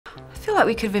feel like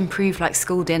we could have improved like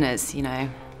school dinners, you know.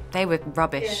 They were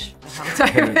rubbish the whole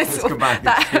time. Let's go back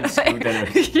to school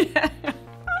dinners. Yeah.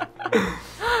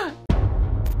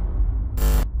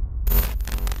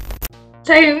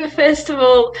 So first of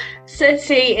all,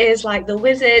 Circe is like the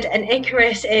wizard and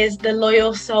Icarus is the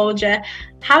loyal soldier.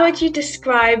 How would you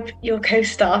describe your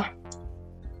co-star?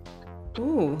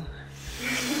 Ooh.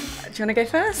 Do you want to go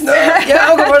first? No, yeah,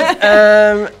 I'll go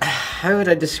first. How would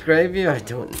I describe you? I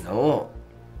don't know.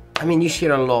 I mean, you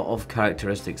share a lot of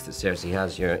characteristics that Circe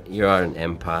has. You are an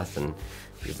empath and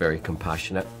you're very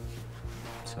compassionate.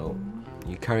 So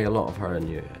you carry a lot of her in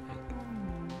you.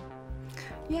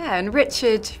 Yeah, and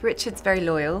Richard's very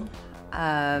loyal.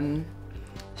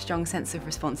 Strong sense of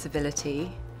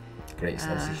responsibility. Great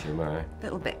sense of humour. A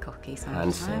little bit cocky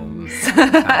sometimes. Handsome.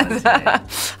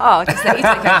 Oh, just let you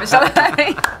take over, shall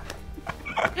I?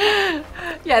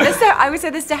 Yeah, I would say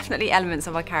there's definitely elements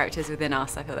of our characters within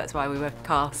us. I feel that's why we were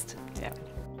cast. Yeah.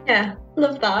 Yeah,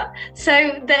 love that.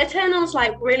 So the Eternals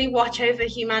like really watch over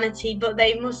humanity, but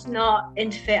they must not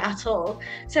interfere at all.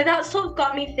 So that sort of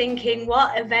got me thinking,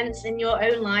 what events in your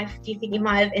own life do you think you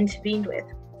might have intervened with?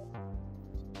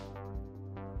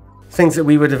 Things that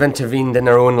we would have intervened in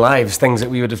our own lives, things that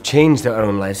we would have changed in our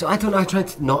own lives. So I don't know, I try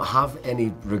to not have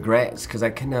any regrets because I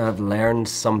kind of have learned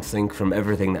something from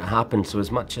everything that happened. So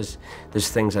as much as there's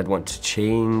things I'd want to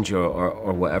change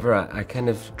or whatever, I kind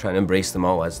of try and embrace them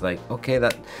all as like, okay,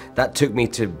 that took me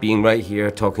to being right here,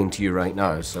 talking to you right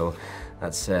now. So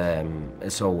that's,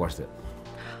 it's all worth it.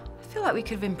 I feel like we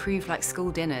could have improved like school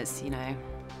dinners, you know.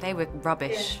 They were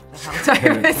rubbish the whole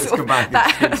time. Let's go back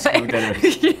to school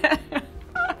dinners. Yeah.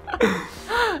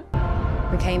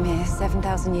 We came here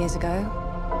 7,000 years ago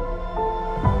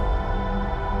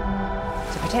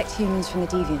to protect humans from the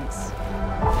Deviants.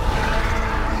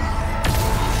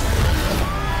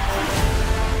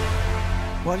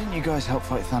 Why didn't you guys help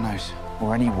fight Thanos?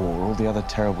 Or any war, or all the other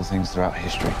terrible things throughout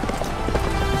history?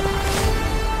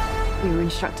 We were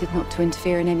instructed not to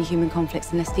interfere in any human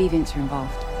conflicts unless Deviants are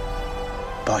involved.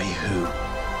 By who?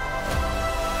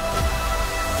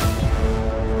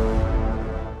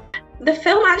 The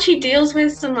film actually deals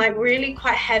with some like really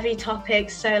quite heavy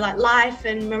topics, so like life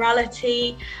and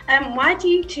morality. Why do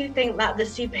you two think that the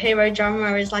superhero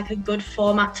genre is like a good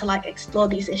format to like explore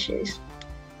these issues?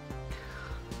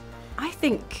 I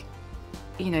think,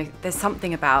 you know, there's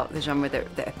something about the genre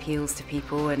that appeals to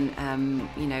people, and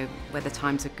you know, whether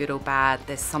times are good or bad,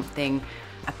 there's something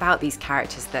about these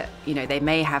characters that, you know, they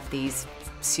may have these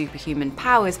superhuman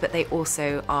powers, but they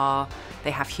also they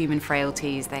have human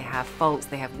frailties, they have faults,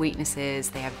 they have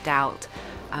weaknesses, they have doubt.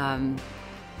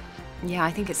 Yeah, I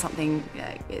think it's something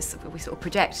we sort of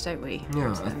project, don't we?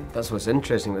 Yeah, that's what's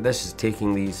interesting. But this is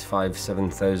taking these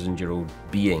 5,000–7,000-year-old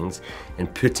beings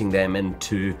and putting them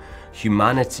into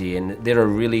humanity, and they're a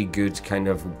really good kind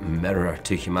of mirror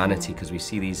to humanity because we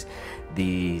see these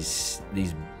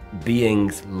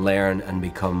beings learn and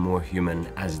become more human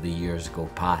as the years go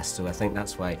past. So I think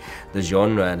that's why the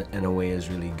genre in a way is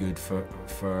really good for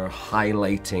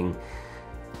highlighting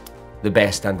the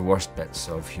best and worst bits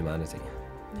of humanity.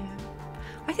 Yeah.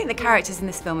 I think the characters in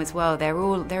this film as well, they're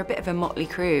a bit of a motley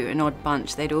crew, an odd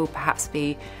bunch. They'd all perhaps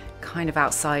be kind of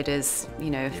outsiders,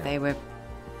 you know, if they were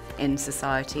in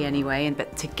society anyway,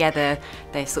 but together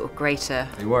they're sort of greater.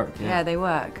 They work. Yeah, they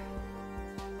work.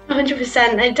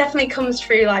 100%. It definitely comes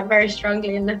through like very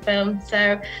strongly in the film.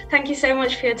 So thank you so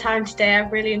much for your time today.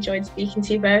 I've really enjoyed speaking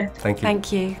to you both. Thank you.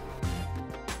 Thank you.